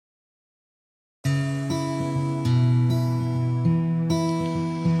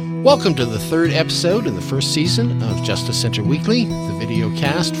Welcome to the third episode in the first season of Justice Center Weekly, the video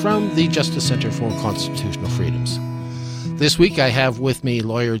cast from the Justice Center for Constitutional Freedoms. This week I have with me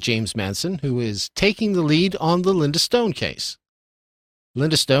lawyer James Manson, who is taking the lead on the Linda Stone case.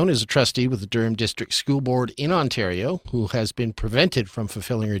 Linda Stone is a trustee with the Durham District School Board in Ontario, who has been prevented from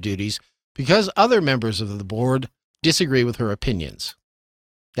fulfilling her duties because other members of the board disagree with her opinions.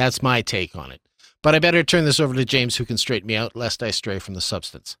 That's my take on it. But I better turn this over to James, who can straighten me out, lest I stray from the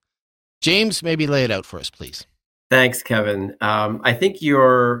substance. James, maybe lay it out for us, please. Thanks, Kevin. I think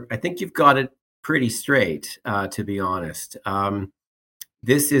you've got it pretty straight, to be honest.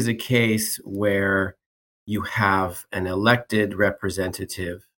 This is a case where you have an elected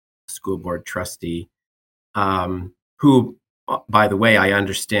representative, school board trustee, who, by the way, I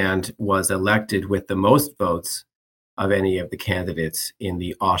understand was elected with the most votes of any of the candidates in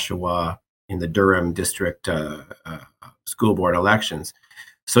the Durham District school board elections.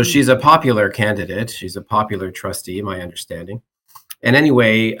 So she's a popular candidate. She's a popular trustee, my understanding. And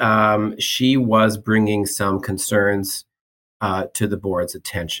anyway, she was bringing some concerns to the board's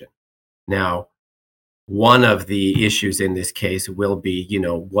attention. Now, one of the issues in this case will be,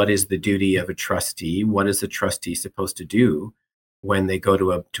 what is the duty of a trustee? What is a trustee supposed to do when they go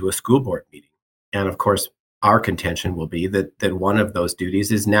to a school board meeting? And of course, our contention will be that one of those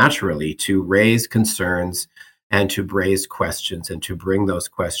duties is naturally to raise concerns and to raise questions and to bring those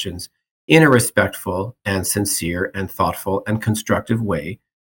questions in a respectful and sincere and thoughtful and constructive way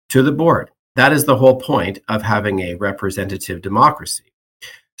to the board. That is the whole point of having a representative democracy.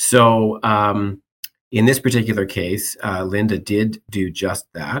 So in this particular case, Linda did do just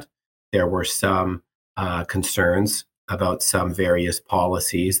that. There were some concerns about some various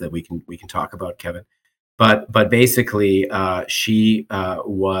policies that we can talk about, Kevin. But basically, she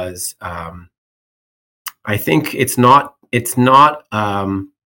was. I think it's not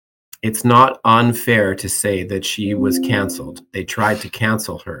unfair to say that she was canceled. They tried to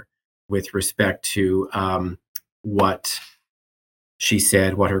cancel her with respect to what she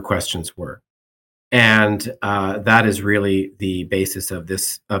said, what her questions were, and that is really the basis of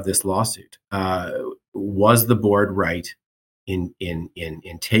this lawsuit. Was the board right in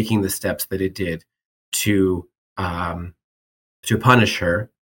taking the steps that it did to punish her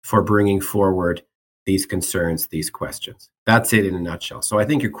for bringing forward these concerns, these questions? That's it in a nutshell. So I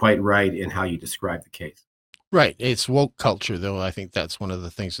think you're quite right in how you describe the case. Right. It's woke culture, though. I think that's one of the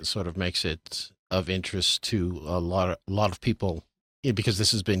things that sort of makes it of interest to a lot of people, because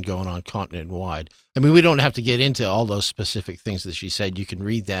this has been going on continent-wide. I mean, we don't have to get into all those specific things that she said. You can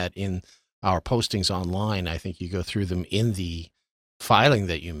read that in our postings online. I think you go through them in the filing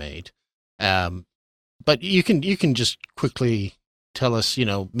that you made. But you can just quickly tell us,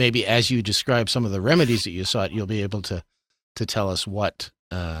 maybe as you describe some of the remedies that you sought, you'll be able to tell us what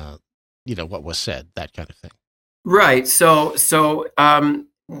was said, that kind of thing. Right. So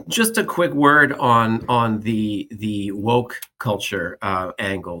just a quick word on the woke culture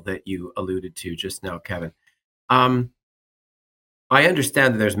angle that you alluded to just now, Kevin. I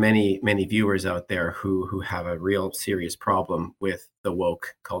understand that there's many viewers out there who have a real serious problem with the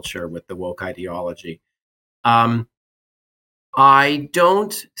woke culture, with the woke ideology. I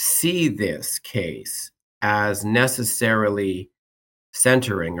don't see this case as necessarily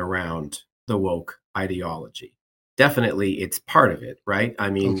centering around the woke ideology. Definitely, it's part of it, right?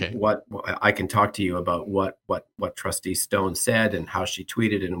 I mean, Okay. What I can talk to you about what Trustee Stone said and how she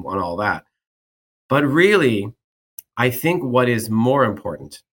tweeted and all that. But really, I think what is more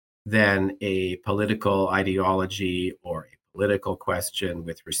important than a political ideology or a political question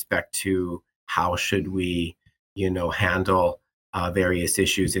with respect to how should we, handle various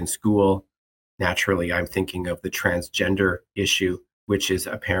issues in school. Naturally, I'm thinking of the transgender issue, which is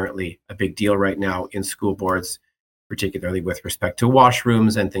apparently a big deal right now in school boards, particularly with respect to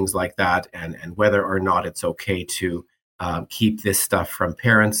washrooms and things like that, and whether or not it's okay to keep this stuff from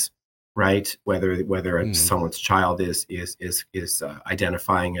parents, right? Whether someone's child is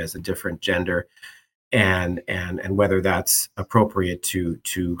identifying as a different gender, and whether that's appropriate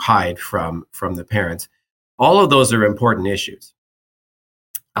to hide from the parents. All of those are important issues.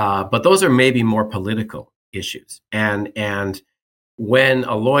 But those are maybe more political issues. And when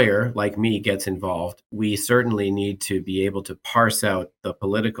a lawyer like me gets involved, we certainly need to be able to parse out the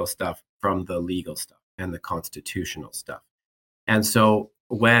political stuff from the legal stuff and the constitutional stuff. And so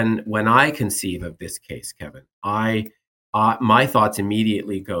when I conceive of this case, Kevin, my thoughts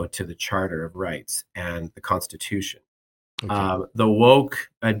immediately go to the Charter of Rights and the Constitution. Okay. The woke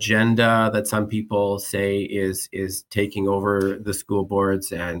agenda that some people say is taking over the school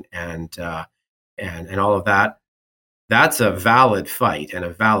boards and all of that. That's a valid fight and a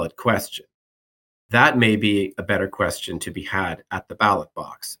valid question. That may be a better question to be had at the ballot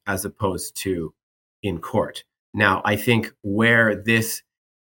box as opposed to in court. Now, I think where this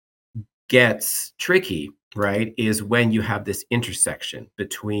gets tricky, right, is when you have this intersection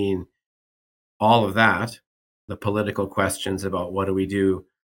between all of that, the political questions about what do we do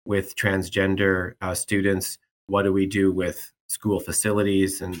with transgender students, what do we do with school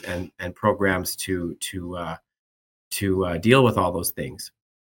facilities and programs to deal with all those things,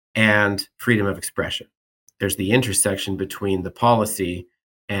 and freedom of expression. There's the intersection between the policy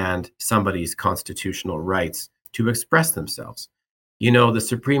and somebody's constitutional rights to express themselves. You know, the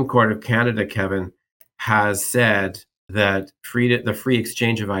Supreme Court of Canada, Kevin, has said that the free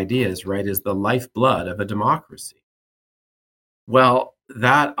exchange of ideas, right, is the lifeblood of a democracy. Well,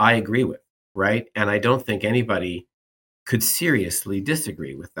 that I agree with, right? And I don't think anybody could seriously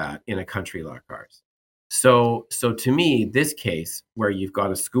disagree with that in a country like ours. So to me, this case where you've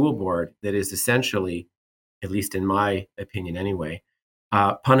got a school board that is essentially, at least in my opinion anyway,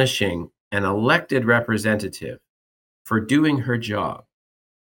 punishing an elected representative for doing her job,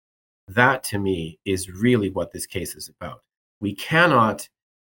 that to me is really what this case is about. We cannot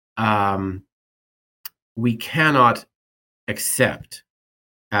accept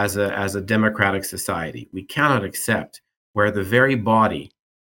as a democratic society, we cannot accept where the very body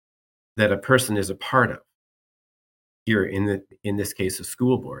that a person is a part of, here in this case a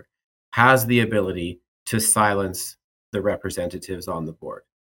school board, has the ability to silence the representatives on the board.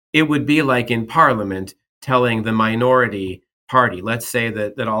 It would be like in Parliament telling the minority party, let's say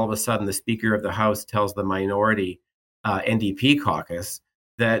that all of a sudden the Speaker of the House tells the minority NDP caucus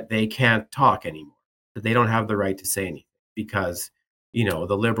that they can't talk anymore, that they don't have the right to say anything because, you know,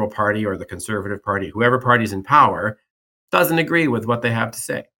 the Liberal Party or the Conservative Party, whoever party's in power, doesn't agree with what they have to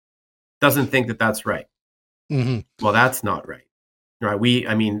say, doesn't think that that's right. Mm-hmm. Well, that's not right. Right?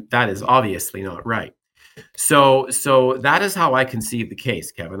 I mean, that is obviously not right. So that is how I conceive the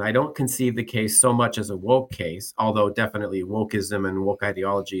case, Kevin. I don't conceive the case so much as a woke case, although definitely wokeism and woke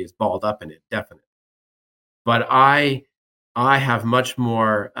ideology is balled up in it, definitely. But I have much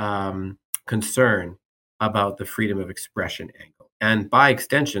more concern about the freedom of expression angle, and by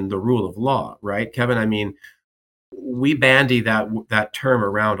extension, the rule of law, right, Kevin? I mean, we bandy that term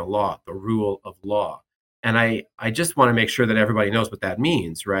around a lot, the rule of law. And I just want to make sure that everybody knows what that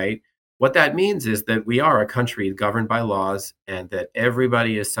means, right? What that means is that we are a country governed by laws and that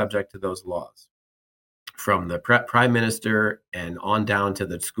everybody is subject to those laws, from the prime minister and on down to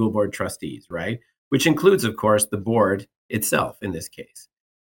the school board trustees, right? Which includes, of course, the board itself in this case.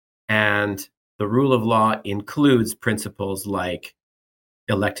 And the rule of law includes principles like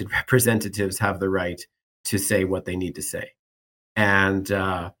elected representatives have the right to say what they need to say.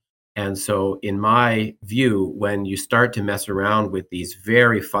 And so in my view, when you start to mess around with these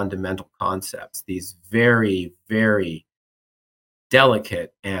very fundamental concepts, these very, very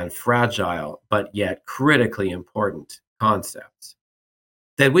delicate and fragile, but yet critically important concepts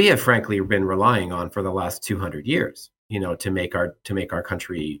that we have frankly been relying on for the last 200 years, you know, to make our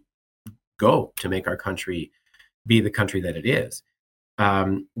country go, to make our country be the country that it is.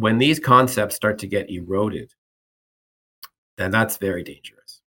 When these concepts start to get eroded, then that's very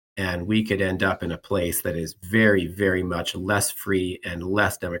dangerous. And we could end up in a place that is very, very much less free and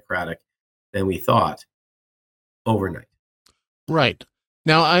less democratic than we thought overnight. Right.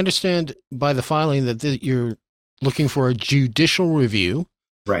 Now, I understand by the filing that you're looking for a judicial review.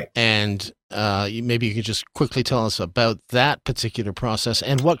 Right. And maybe you could just quickly tell us about that particular process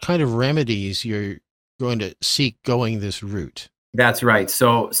and what kind of remedies you're going to seek going this route. That's right.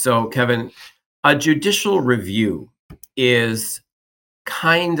 So Kevin, a judicial review is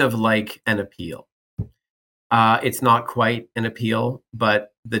kind of like an appeal. It's not quite an appeal,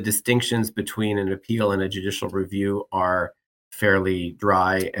 but the distinctions between an appeal and a judicial review are fairly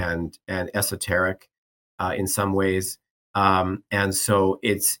dry and esoteric in some ways. And so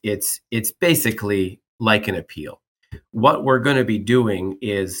it's basically like an appeal. What we're going to be doing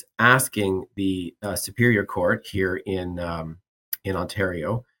is asking the Superior Court here in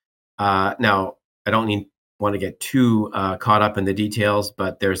Ontario. Now, I don't want to get too caught up in the details,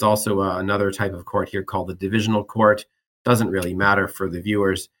 but there's also another type of court here called the Divisional Court. Doesn't really matter for the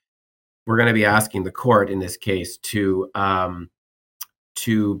viewers. We're going to be asking the court in this case to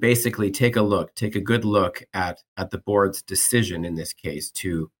basically take a good look at the board's decision in this case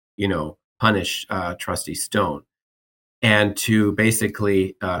to, you know, punish Trustee Stone, and to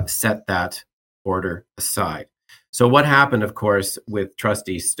basically set that order aside. So what happened, of course, with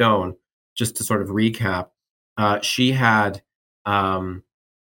Trustee Stone, just to sort of recap, she had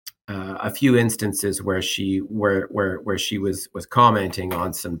a few instances where she was commenting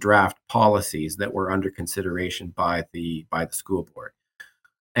on some draft policies that were under consideration by the school board,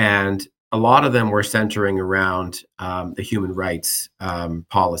 and a lot of them were centering around the human rights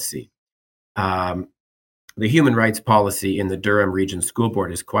policy. Um, the human rights policy in the Durham Region School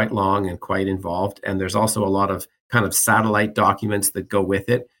Board is quite long and quite involved, and there's also a lot of kind of satellite documents that go with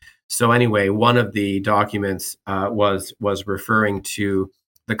it. So anyway, one of the documents was referring to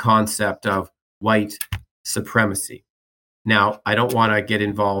the concept of white supremacy. Now, I don't want to get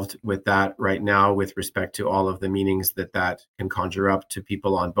involved with that right now with respect to all of the meanings that can conjure up to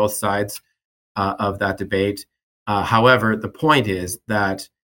people on both sides of that debate. However, the point is that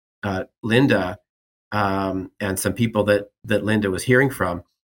Linda and some people that Linda was hearing from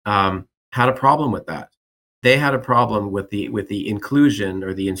had a problem with that. They had a problem with the inclusion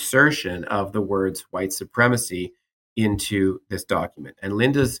or the insertion of the words white supremacy into this document. And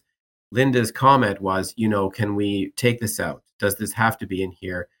Linda's comment was, can we take this out? Does this have to be in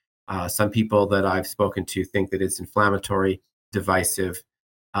here? Some people that I've spoken to think that it's inflammatory, divisive,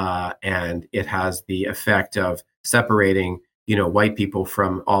 and it has the effect of separating, white people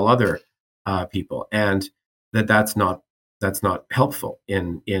from all other people, and that's not helpful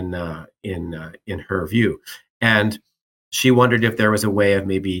in her view. And she wondered if there was a way of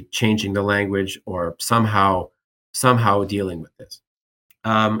maybe changing the language or somehow dealing with this.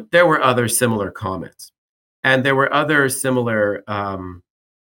 There were other similar comments, and there were other similar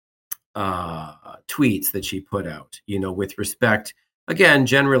tweets that she put out, with respect, again,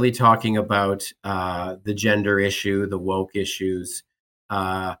 generally talking about the gender issue, the woke issues.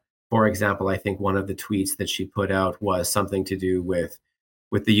 For example, I think one of the tweets that she put out was something to do with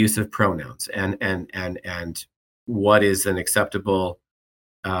the use of pronouns and what is an acceptable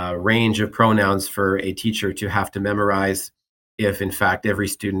range of pronouns for a teacher to have to memorize if, in fact, every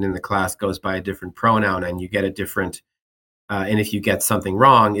student in the class goes by a different pronoun and you get a different, and if you get something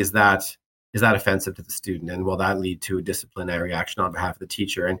wrong, is that offensive to the student? And will that lead to a disciplinary action on behalf of the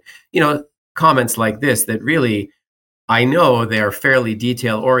teacher? And, comments like this that really, I know they are fairly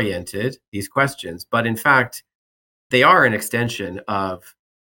detail-oriented, these questions, but in fact, they are an extension of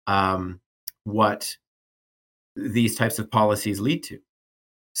what these types of policies lead to.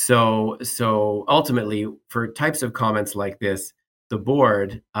 So ultimately, for types of comments like this, the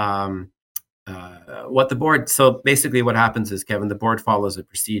board, so basically what happens is, Kevin, the board follows a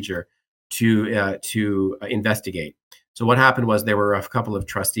procedure to investigate. So what happened was there were a couple of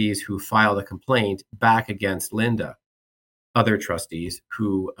trustees who filed a complaint back against Linda, other trustees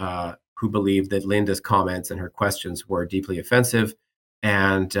who believed that Linda's comments and her questions were deeply offensive,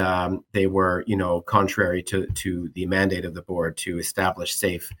 and they were, contrary to the mandate of the board to establish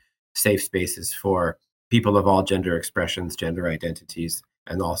safe spaces for people of all gender expressions, gender identities,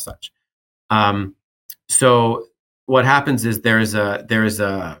 and all such. So what happens is there is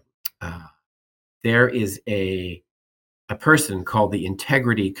a person called the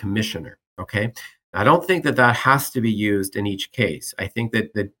Integrity Commissioner. Okay. I don't think that has to be used in each case. I think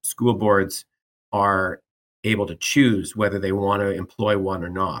that the school boards are able to choose whether they want to employ one or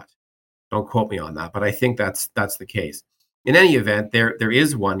not. Don't quote me on that, but I think that's the case. In any event, there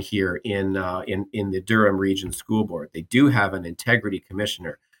is one here in the Durham Region School Board. They do have an Integrity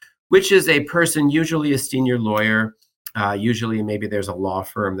Commissioner, which is a person, usually a senior lawyer. Usually, maybe there's a law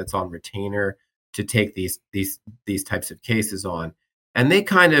firm that's on retainer to take these types of cases on. And they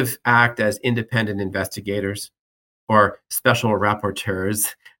kind of act as independent investigators or special rapporteurs,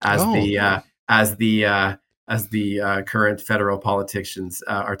 as the current federal politicians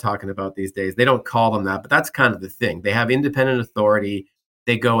are talking about these days. They don't call them that, but that's kind of the thing. They have independent authority.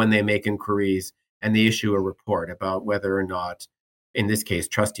 They go and they make inquiries and they issue a report about whether or not, in this case,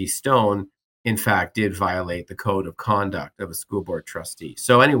 Trustee Stone, in fact, did violate the code of conduct of a school board trustee.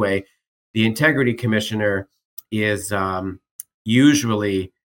 So anyway, the Integrity Commissioner is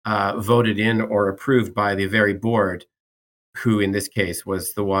usually voted in or approved by the very board, who in this case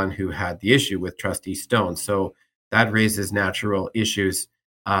was the one who had the issue with Trustee Stone. So that raises natural issues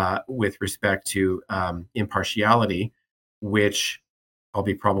with respect to impartiality, which I'll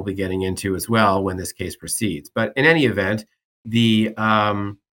be probably getting into as well when this case proceeds. But in any event, the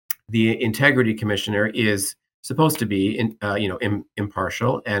Integrity Commissioner is supposed to be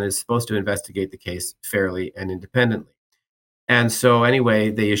impartial and is supposed to investigate the case fairly and independently. And so anyway,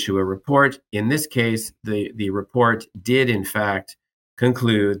 they issue a report. In this case, the report did in fact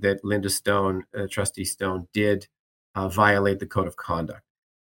conclude that Linda Stone, Trustee Stone, did violate the code of conduct.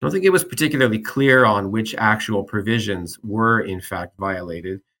 I don't think it was particularly clear on which actual provisions were in fact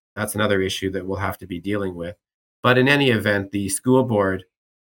violated. That's another issue that we'll have to be dealing with. But in any event, the school board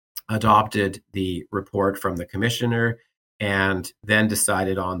adopted the report from the commissioner, and then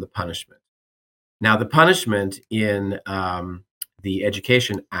decided on the punishment. Now, the punishment in the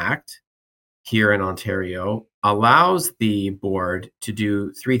Education Act here in Ontario allows the board to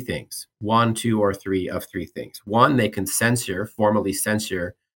do three things: one, two, or three of three things. One, they can formally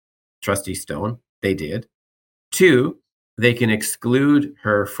censure Trustee Stone. They did. Two, they can exclude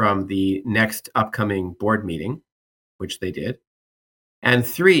her from the next upcoming board meeting, which they did. And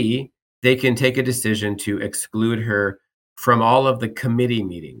three, they can take a decision to exclude her from all of the committee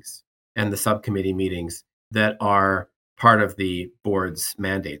meetings and the subcommittee meetings that are part of the board's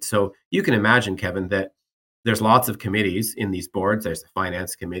mandate. So you can imagine, Kevin, that there's lots of committees in these boards. There's a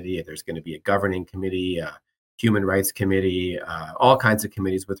finance committee, there's going to be a governing committee, a human rights committee, all kinds of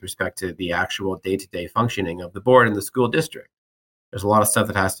committees with respect to the actual day-to-day functioning of the board and the school district. There's a lot of stuff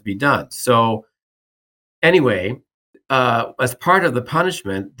that has to be done. So anyway, as part of the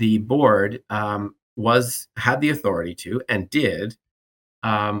punishment, the board had the authority to and did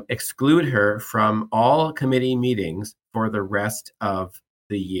exclude her from all committee meetings for the rest of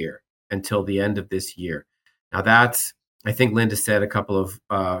the year until the end of this year. Now that's, I think Linda said a couple of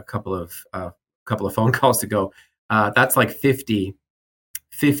phone calls ago. That's like 50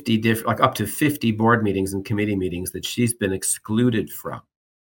 different, like up to 50 board meetings and committee meetings that she's been excluded from.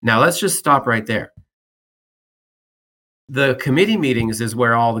 Now let's just stop right there. The committee meetings is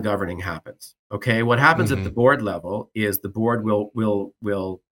where all the governing happens. Okay, what happens at the board level is the board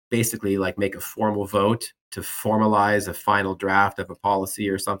will basically like make a formal vote to formalize a final draft of a policy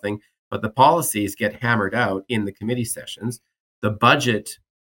or something. But the policies get hammered out in the committee sessions. The budget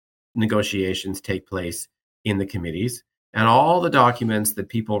negotiations take place in the committees, and all the documents that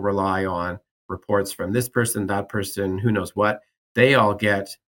people rely on, reports from this person, that person, who knows what, they all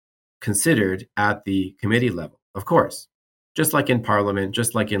get considered at the committee level, of course, just like in Parliament,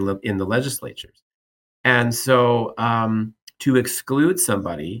 just like in the legislatures. And so to exclude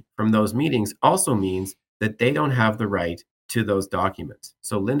somebody from those meetings also means that they don't have the right to those documents.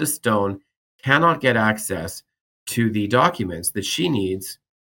 So Linda Stone cannot get access to the documents that she needs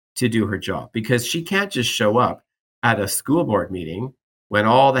to do her job, because she can't just show up at a school board meeting when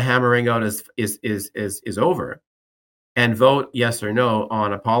all the hammering out is over and vote yes or no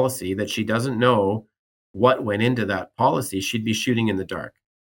on a policy that she doesn't know what went into that policy. She'd be shooting in the dark.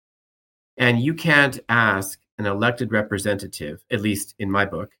 And you can't ask an elected representative, at least in my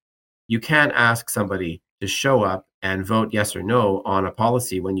book, you can't ask somebody to show up and vote yes or no on a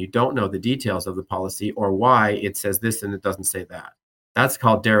policy when you don't know the details of the policy or why it says this and it doesn't say that. That's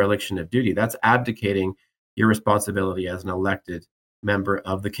called dereliction of duty. That's abdicating your responsibility as an elected member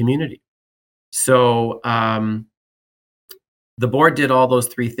of the community. So the board did all those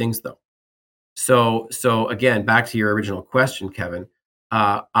three things, though. So again, back to your original question, Kevin,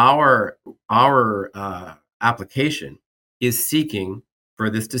 our application is seeking for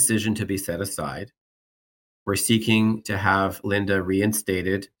this decision to be set aside. We're seeking to have Linda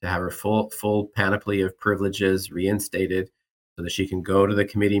reinstated, to have her full panoply of privileges reinstated, so that she can go to the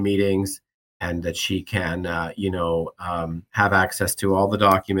committee meetings and that she can, have access to all the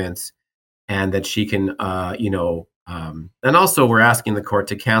documents, and that she can, and also we're asking the court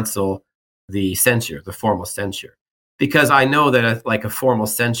to cancel the censure, the formal censure, because I know that a formal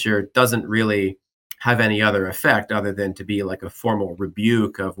censure doesn't really have any other effect other than to be like a formal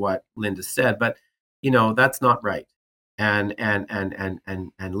rebuke of what Linda said. But that's not right. And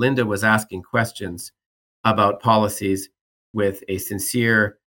Linda was asking questions about policies with a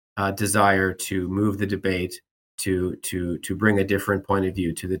sincere desire to move the debate, to bring a different point of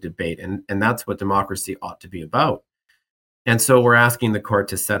view to the debate, and that's what democracy ought to be about. And so we're asking the court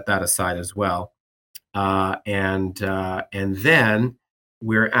to set that aside as well, and then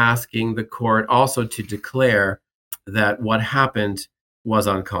we're asking the court also to declare that what happened was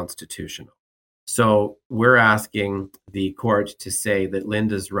unconstitutional. So we're asking the court to say that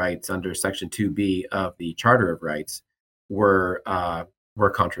Linda's rights under Section 2B of the Charter of Rights were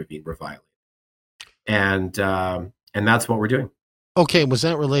contravened, were violated, and that's what we're doing. Okay, was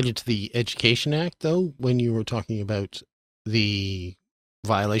that related to the Education Act, though, when you were talking about the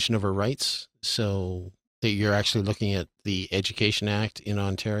violation of her rights? So that you're actually looking at the Education Act in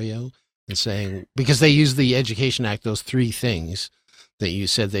Ontario and saying, because they use the Education Act, those three things that you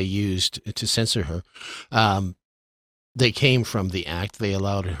said they used to censor her, they came from the act. They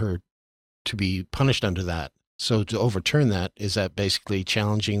allowed her to be punished under that. So to overturn that, is that basically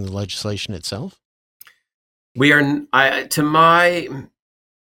challenging the legislation itself? We are, I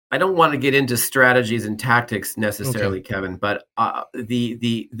don't want to get into strategies and tactics necessarily, okay, Kevin, but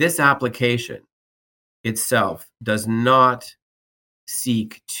this application itself does not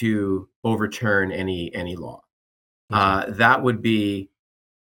seek to overturn any law. Okay. That would be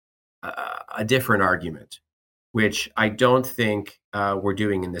a different argument, which I don't think we're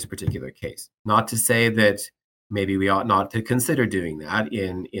doing in this particular case. Not to say that maybe we ought not to consider doing that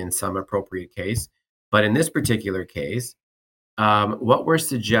in some appropriate case, but in this particular case, what we're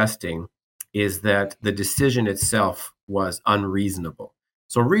suggesting is that the decision itself was unreasonable.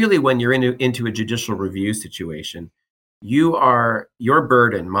 So really, when you're into a judicial review situation, your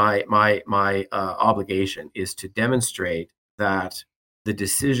burden, my obligation is to demonstrate that the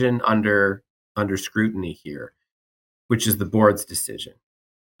decision under scrutiny here, which is the board's decision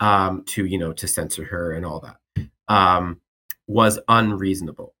to censor her and all that, was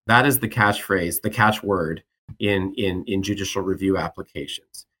unreasonable. That is the catchphrase, the catchword in judicial review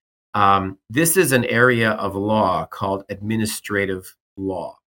applications. This is an area of law called administrative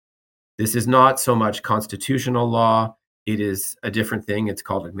law. This is not so much constitutional law. It is a different thing. It's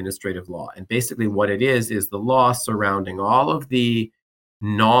called administrative law. And basically what it is the law surrounding all of the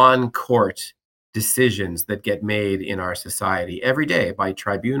non-court decisions that get made in our society every day by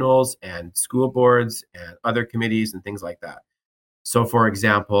tribunals and school boards and other committees and things like that. So, for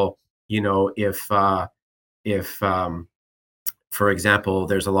example, if for example,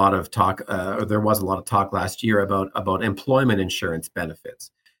 there's a lot of talk, or there was a lot of talk last year about employment insurance benefits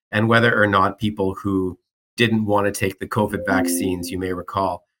and whether or not people who didn't want to take the COVID vaccines, you may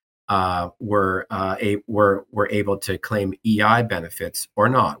recall, were able to claim EI benefits or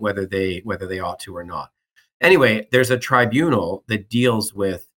not, whether they ought to or not. Anyway, there's a tribunal that deals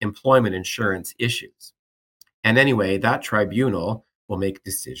with employment insurance issues. And anyway, that tribunal will make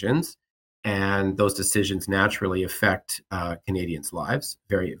decisions, and those decisions naturally affect Canadians' lives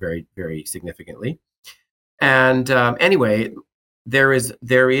very, very, very significantly. And anyway, there is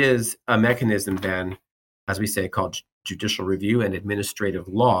a mechanism then, as we say, called judicial review and administrative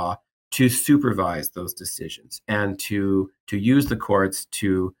law to supervise those decisions and to use the courts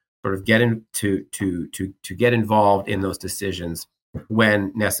to sort of get get involved in those decisions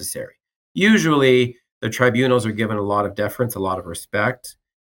when necessary. Usually, the tribunals are given a lot of deference, a lot of respect,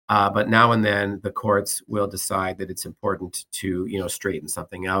 but now and then the courts will decide that it's important to straighten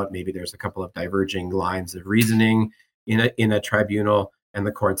something out. Maybe there's a couple of diverging lines of reasoning in a tribunal, and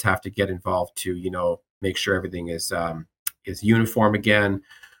the courts have to get involved to make sure everything is uniform again,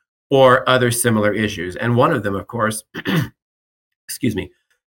 or other similar issues. And one of them, of course, excuse me,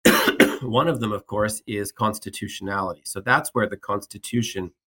 one of them, of course, is constitutionality. So that's where the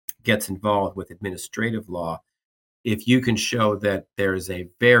Constitution gets involved with administrative law. If you can show that there is a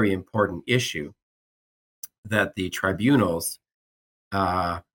very important issue that the tribunals,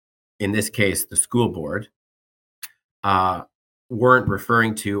 in this case, the school board, weren't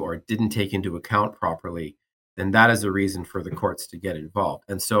referring to or didn't take into account properly, then that is a reason for the courts to get involved.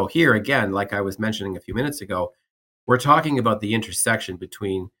 And so here again, like I was mentioning a few minutes ago, we're talking about the intersection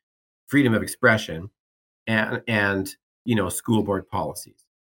between freedom of expression and school board policies.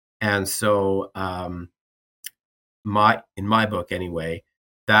 And so in my book anyway,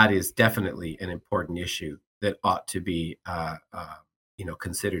 that is definitely an important issue that ought to be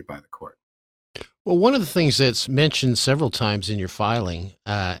considered by the court. Well, one of the things that's mentioned several times in your filing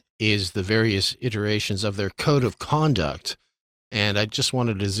is the various iterations of their code of conduct. And I just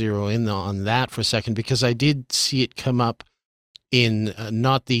wanted to zero in on that for a second, because I did see it come up in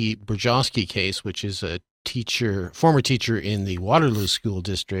not the Brzezinski case, which is a former teacher in the Waterloo School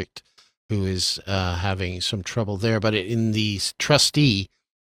District who is having some trouble there, but in the trustee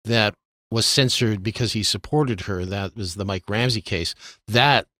that was censored because he supported her, that was the Mike Ramsey case.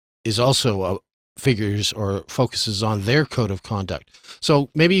 That is also figures or focuses on their code of conduct. So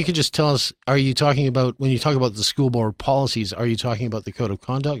maybe you could just tell us, are you talking about, when you talk about the school board policies, are you talking about the code of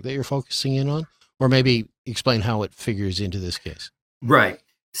conduct that you're focusing in on? Or maybe explain how it figures into this case. Right.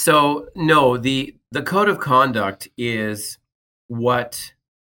 So no, the code of conduct is what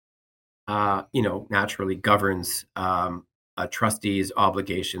naturally governs a trustee's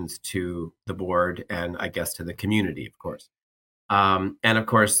obligations to the board and I guess to the community, of course. And of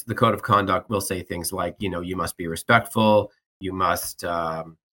course, the code of conduct will say things like, you must be respectful, you must,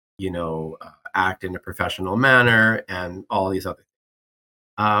 act in a professional manner, and all these other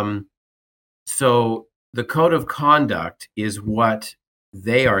things. So the code of conduct is what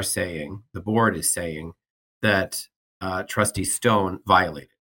they are saying, the board is saying, that Trustee Stone violated.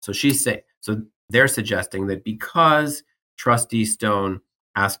 So they're suggesting that because Trustee Stone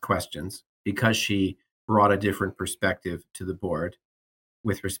asked questions, because she brought a different perspective to the board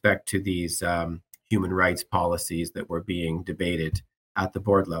with respect to these human rights policies that were being debated at the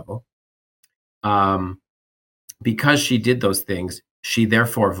board level, because she did those things, she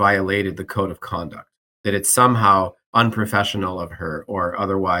therefore violated the code of conduct, that it's somehow unprofessional of her or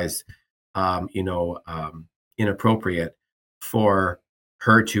otherwise, inappropriate for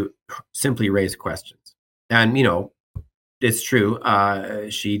her to simply raise questions. And, it's true.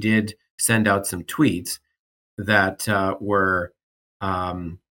 She did send out some tweets that were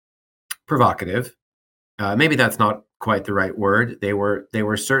provocative. Maybe that's not quite the right word. They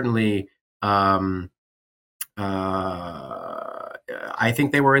were certainly. I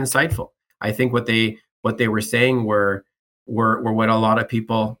think they were insightful. I think what they were saying were what a lot of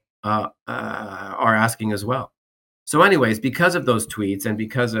people are asking as well. So, anyways, because of those tweets and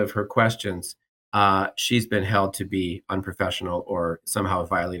because of her questions, she's been held to be unprofessional or somehow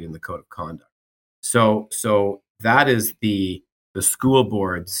violating the code of conduct. So that is the school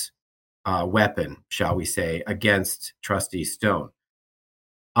board's weapon, shall we say, against Trustee Stone.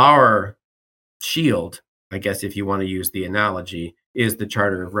 Our shield, I guess, if you want to use the analogy, is the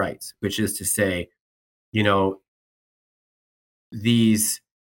Charter of Rights, which is to say, these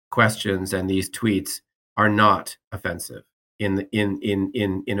questions and these tweets are not offensive in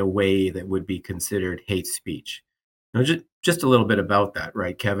a way that would be considered hate speech. Now, just a little bit about that,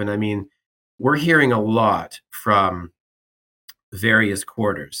 right, Kevin? I mean, we're hearing a lot from various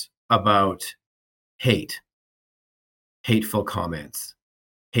quarters about hateful comments,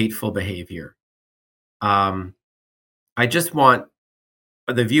 hateful behavior. I just want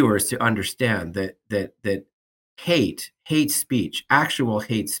the viewers to understand that hate speech, actual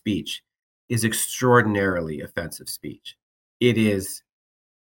hate speech, is extraordinarily offensive speech. It is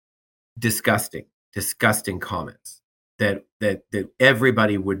disgusting comments that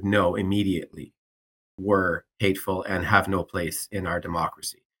everybody would know immediately were hateful and have no place in our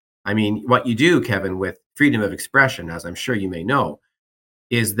democracy. I mean, what you do, Kevin, with freedom of expression, as I'm sure you may know,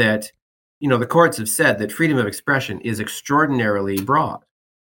 is that, the courts have said that freedom of expression is extraordinarily broad,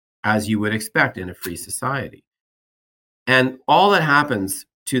 as you would expect in a free society. And all that happens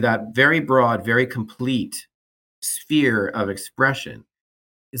to that very broad, very complete sphere of expression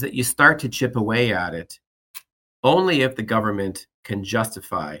is that you start to chip away at it only if the government can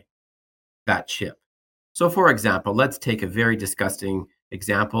justify that chip. So, for example, let's take a very disgusting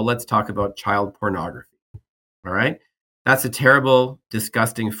example. Let's talk about child pornography. All right? That's a terrible,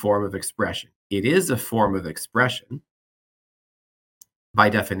 disgusting form of expression. It is a form of expression by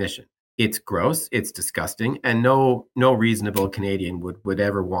definition. It's gross, it's disgusting, and no reasonable Canadian would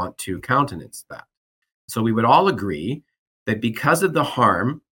ever want to countenance that. So we would all agree that because of the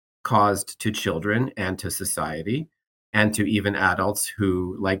harm caused to children and to society and to even adults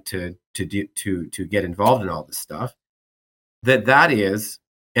who like to get involved in all this stuff, that is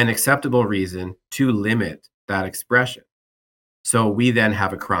an acceptable reason to limit that expression. So we then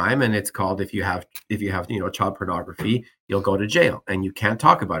have a crime, and it's called, if you have child pornography, you'll go to jail, and you can't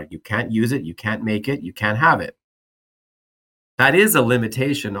talk about it, you can't use it, you can't make it, you can't have it. That is a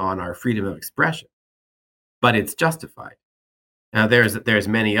limitation on our freedom of expression, but it's justified. Now there's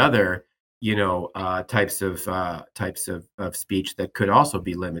many other types of speech that could also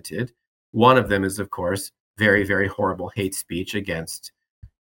be limited. One of them is, of course, very, very horrible hate speech against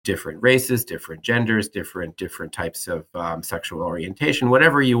different races, different genders, different types of sexual orientation,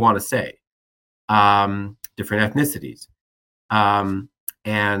 whatever you want to say, different ethnicities.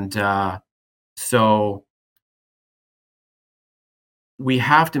 So we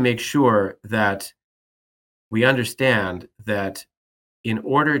have to make sure that we understand that in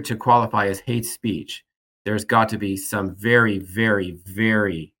order to qualify as hate speech, there's got to be some very, very,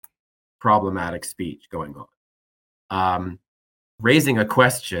 very problematic speech going on. Raising a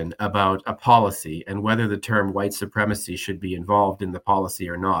question about a policy and whether the term white supremacy should be involved in the policy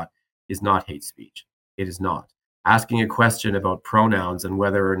or not is not hate speech. It is not. Asking a question about pronouns and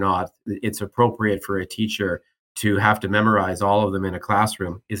whether or not it's appropriate for a teacher to have to memorize all of them in a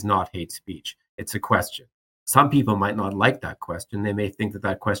classroom is not hate speech. It's a question. Some people might not like that question. They may think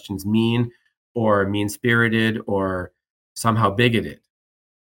that question's mean or mean-spirited or somehow bigoted.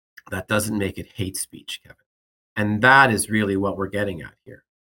 That doesn't make it hate speech, Kevin. And that is really what we're getting at here.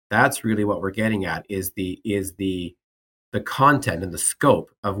 That's really what we're getting at is the content and the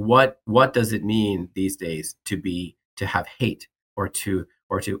scope of what does it mean these days to have hate or to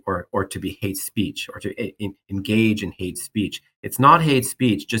be hate speech or to engage in hate speech. It's not hate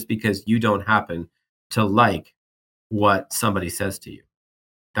speech just because you don't happen to like what somebody says to you.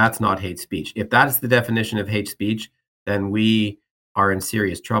 That's not hate speech. If that's the definition of hate speech, then we are in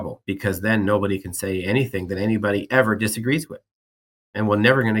serious trouble, because then nobody can say anything that anybody ever disagrees with, and we're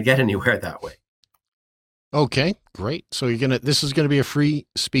never going to get anywhere that way. Okay, great. So this is going to be a free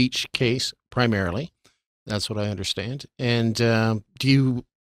speech case primarily. That's what I understand. And do you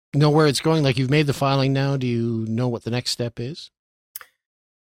know where it's going? Like, you've made the filing now. Do you know what the next step is?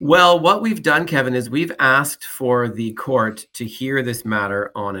 Well, what we've done, Kevin, is we've asked for the court to hear this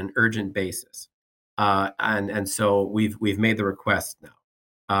matter on an urgent basis, and so we've made the request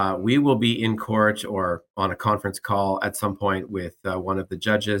now. We will be in court or on a conference call at some point with one of the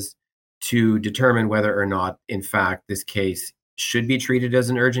judges to determine whether or not, in fact, this case should be treated as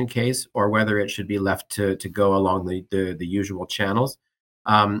an urgent case or whether it should be left to go along the usual channels.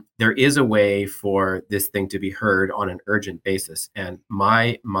 There is a way for this thing to be heard on an urgent basis, and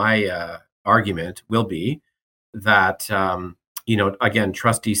my argument will be that again,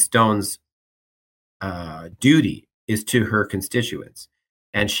 Trustee Stone's duty is to her constituents,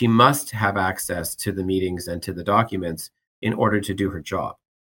 and she must have access to the meetings and to the documents in order to do her job.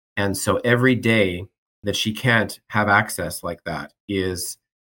 And so every day that she can't have access like that is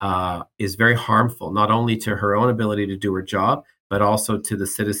very harmful, not only to her own ability to do her job, but also to the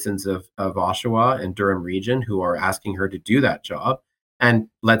citizens of Oshawa and Durham region who are asking her to do that job. And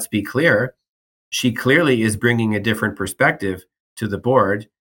let's be clear, she clearly is bringing a different perspective to the board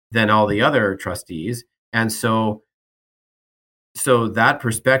than all the other trustees. And so that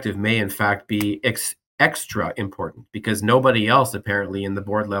perspective may in fact be extra important because nobody else apparently in the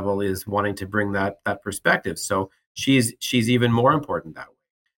board level is wanting to bring that perspective. So she's even more important that way.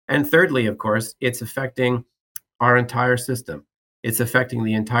 And thirdly, of course, it's affecting our entire system. It's affecting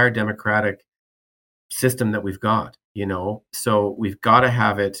the entire democratic system that we've got, So we've got to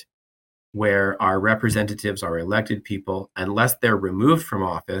have it where our representatives are elected people, unless they're removed from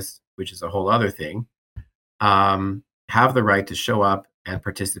office, which is a whole other thing, have the right to show up and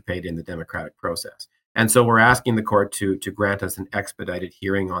participate in the democratic process. And so we're asking the court to grant us an expedited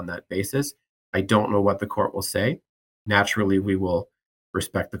hearing on that basis. I don't know what the court will say. Naturally, we will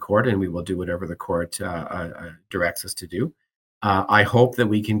respect the court and we will do whatever the court directs us to do. I hope that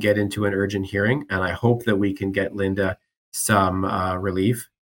we can get into an urgent hearing, and I hope that we can get Linda some relief.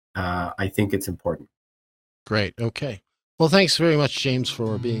 I think it's important. Great. Okay. Well, thanks very much, James,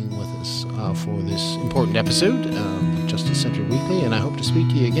 for being with us for this important episode of Justice Center Weekly, and I hope to speak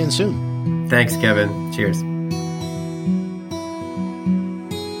to you again soon. Thanks, Kevin. Cheers.